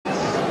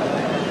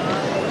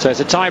So it's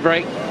a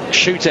tie-break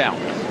shootout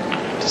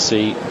to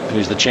see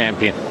who's the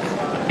champion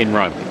in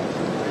Rome.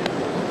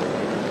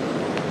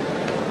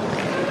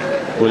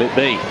 Will it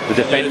be the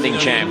defending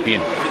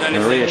champion,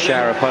 Maria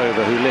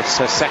Sharapova, who lifts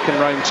her second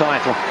Rome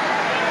title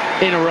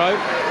in a row?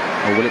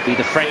 Or will it be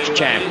the French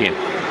champion,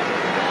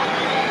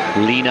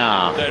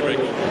 Lina?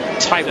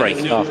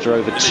 Tie-break after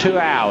over 2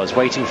 hours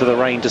waiting for the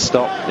rain to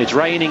stop. It's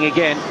raining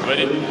again.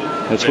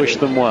 Let's wish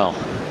them well.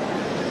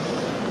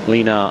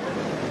 Lina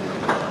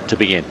to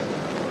begin.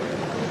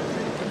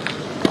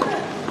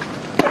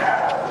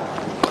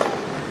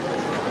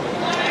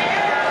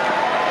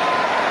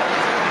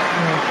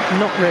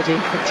 Not ready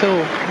at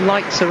all.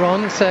 Lights are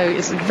on, so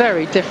it's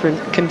very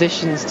different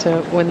conditions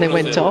to when they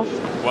went off.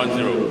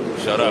 1-0,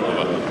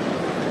 Sharapova.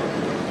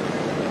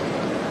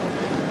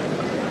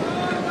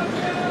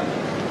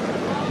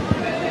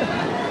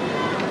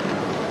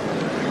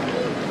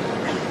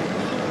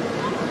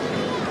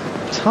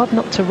 It's hard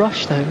not to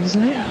rush though,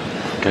 isn't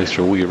it? Go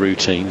through all your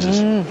routines as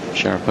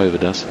Sharapova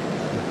does.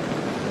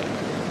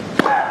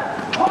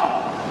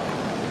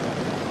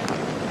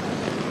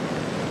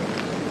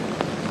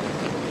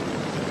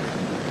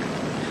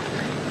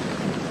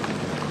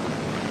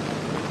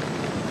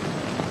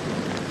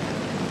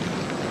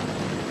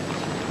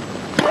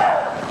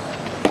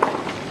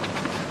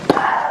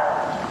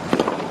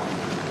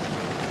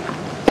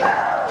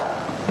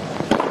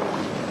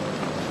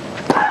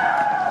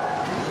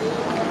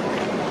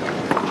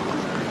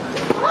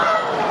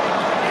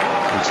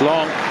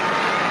 Long.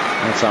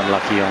 That's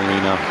unlucky on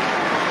Lina.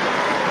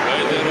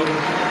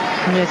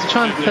 Yeah, to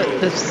try and put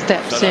the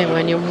steps in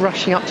when you're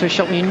rushing up to a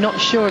shot when you're not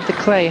sure of the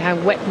clay, how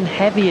wet and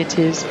heavy it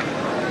is.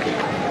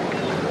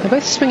 They're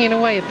both swinging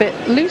away a bit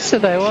looser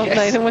though, aren't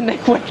they, than when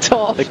they went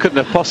off. They couldn't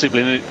have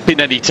possibly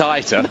been any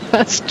tighter.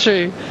 That's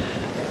true.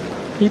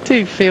 You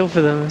do feel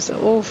for them. It's an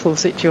awful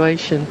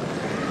situation.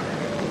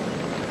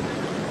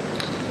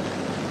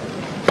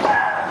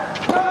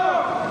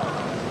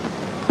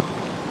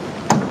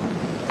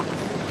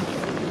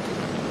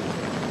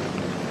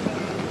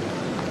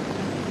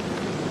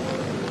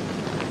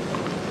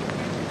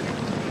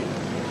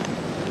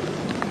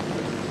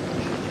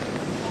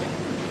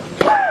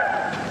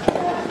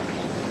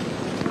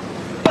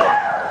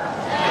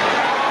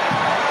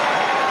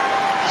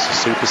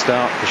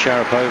 Superstar for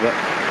Sharapova.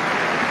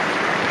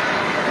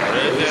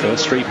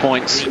 First 3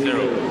 points. Well,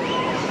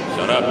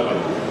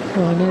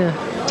 in a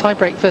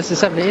tie-break first to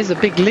 7, it is a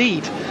big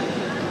lead.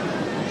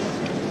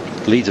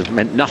 Leads have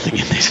meant nothing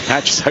in this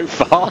match so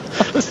far.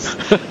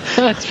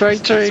 That's very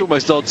true. It's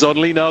almost odds on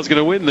Lina's going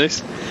to win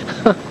this.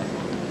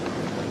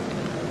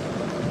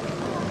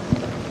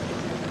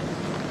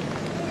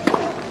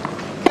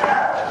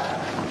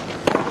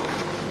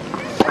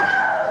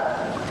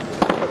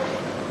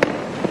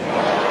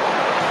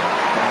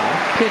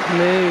 Good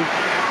move.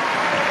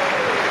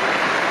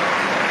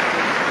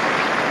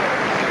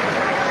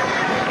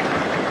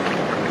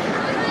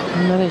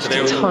 Managed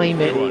to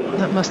time it.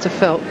 That must have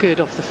felt good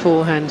off the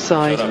forehand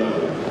side.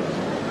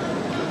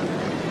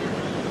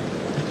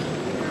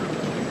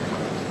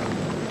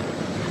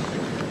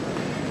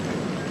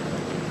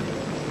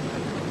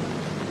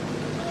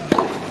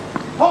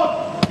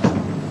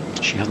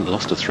 She hasn't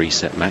lost a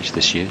 3-set match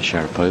this year,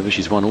 Sharapova.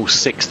 She's won all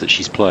 6 that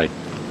she's played.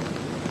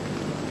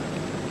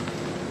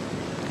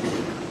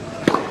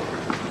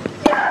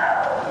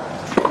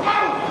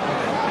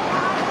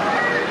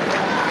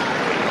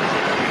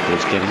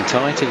 It's getting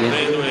tight again.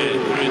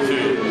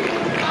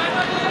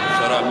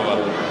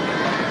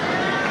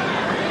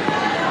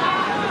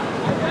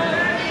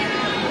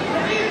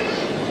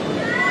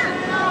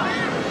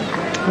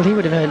 Well, he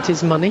would have earned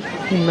his money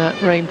in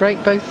that rain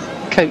break, both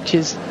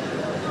coaches.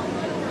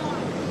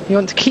 You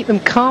want to keep them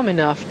calm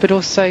enough, but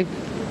also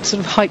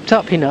sort of hyped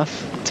up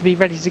enough to be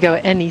ready to go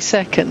at any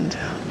second.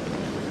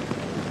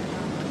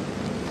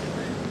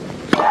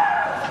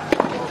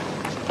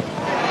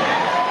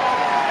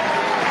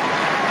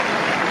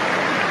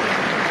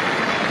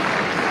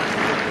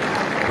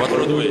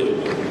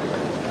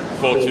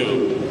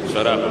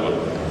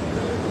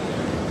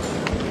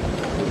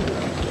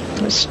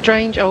 A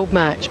strange old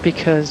match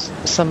because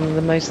some of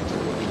the most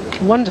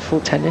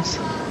wonderful tennis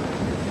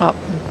up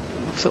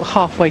sort of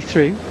halfway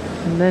through,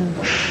 and then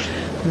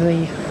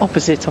the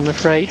opposite, I'm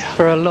afraid,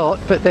 for a lot,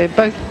 but they're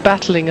both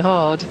battling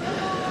hard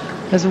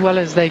as well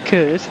as they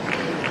could.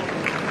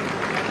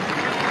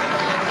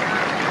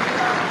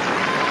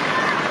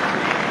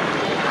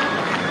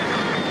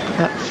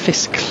 That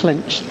fist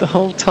clenched the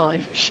whole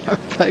time,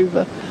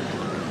 Sharapova.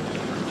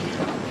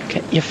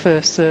 Get your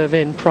first serve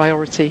in,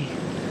 priority.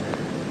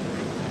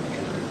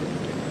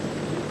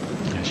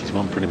 Yeah, she's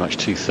won pretty much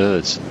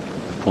 2/3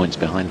 of points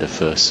behind her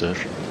first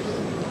serve.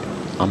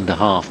 Under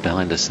half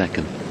behind her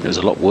second. It was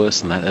a lot worse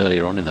than that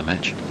earlier on in the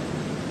match.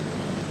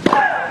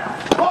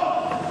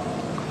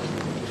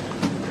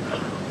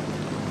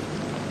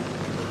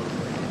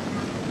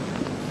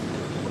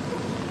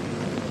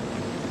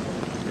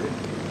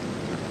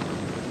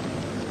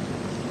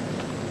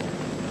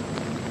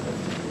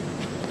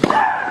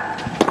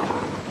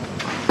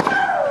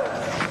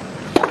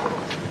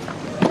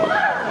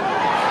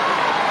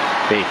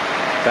 big.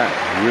 That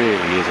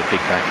really is a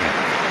big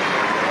backhand.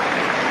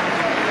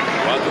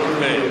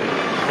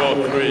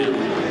 4-3,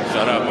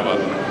 Sharapova.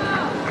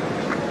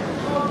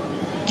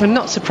 I'm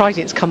not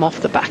surprising it's come off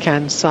the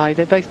backhand side.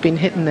 They've both been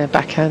hitting their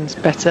backhands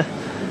better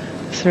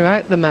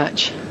throughout the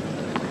match.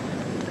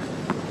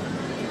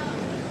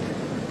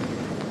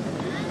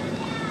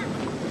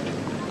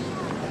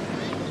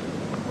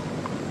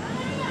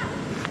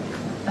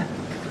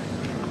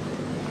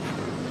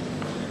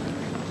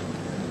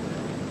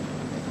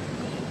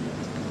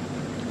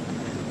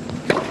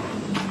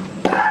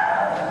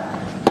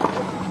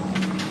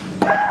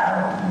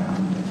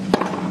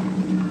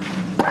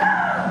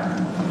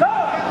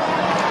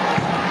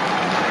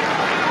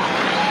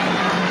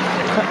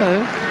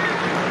 Uh-oh.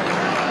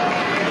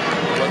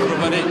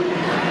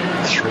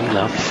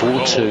 3-love,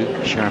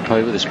 4-2.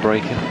 Sharapova, this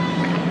breaker.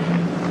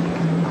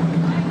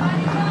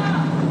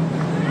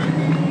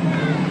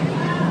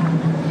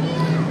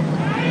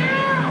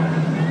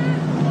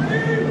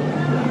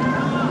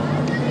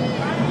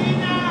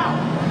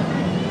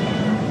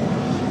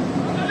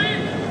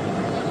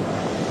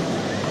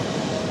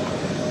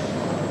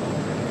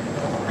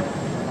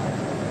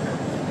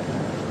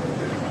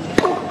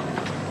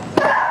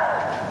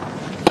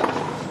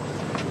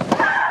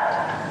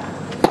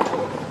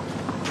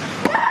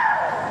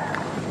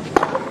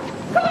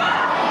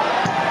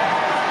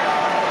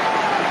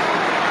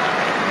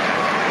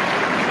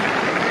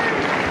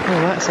 Oh,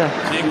 that's a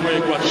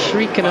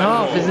shriek and a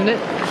half, isn't it?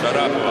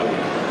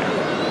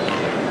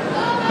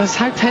 That's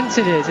how tense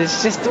it is.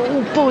 It's just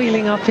all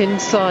boiling up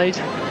inside.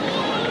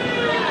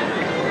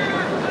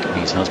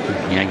 His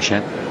husband, Yang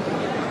Shan.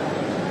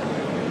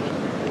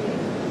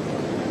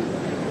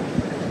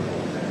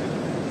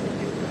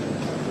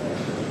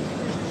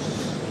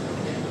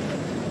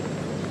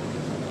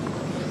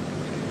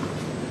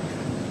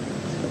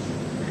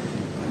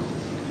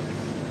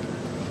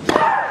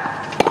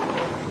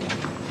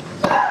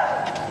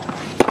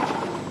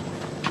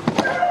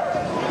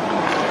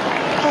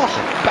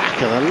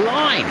 Back of the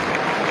line.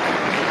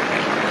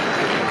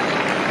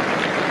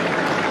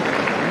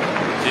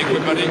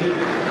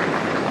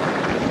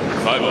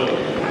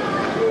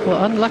 Well,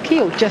 unlucky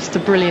or just a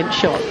brilliant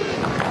shot?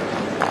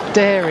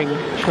 Daring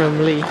from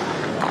Lee. I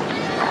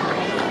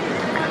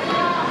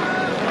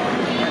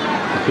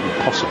couldn't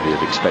possibly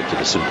have expected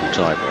a simple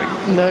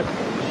tiebreak. No.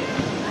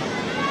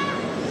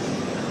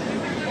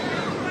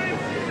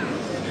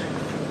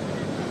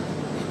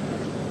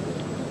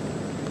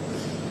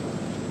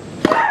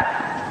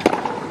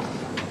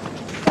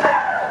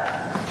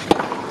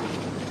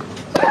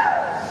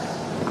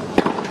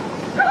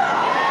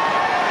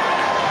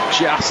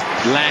 Just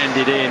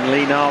landed in.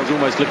 Lee Na was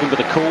almost looking for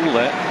the call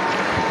there.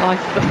 I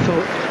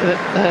thought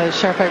that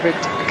Sharapova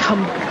had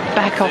come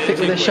back off it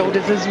with her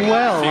shoulders as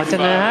well. I don't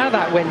know how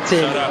that went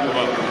in.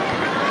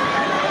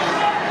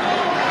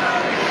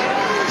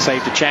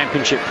 Saved a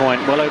championship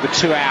point well over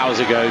 2 hours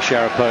ago,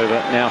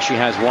 Sharapova. Now she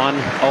has one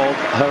of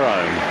her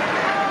own.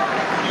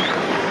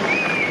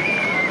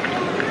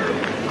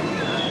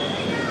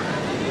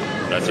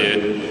 That's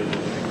it.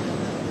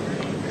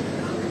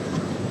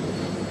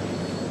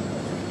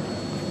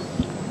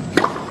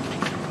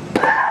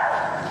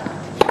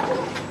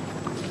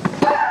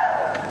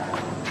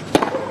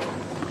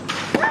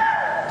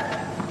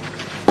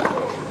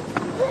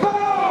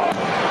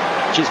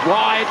 Which is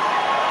wide.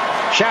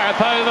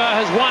 Sharapova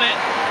has won it.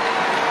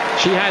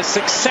 She has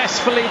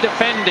successfully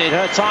defended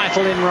her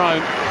title in Rome.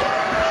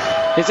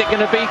 Is it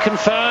going to be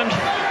confirmed?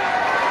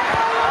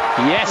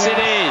 Yes, it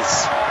is.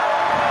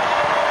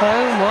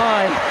 Oh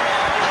my.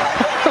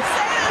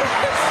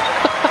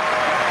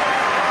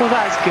 Well,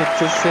 that's good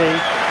to see.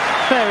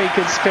 Very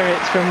good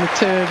spirits from the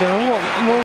two of them. What more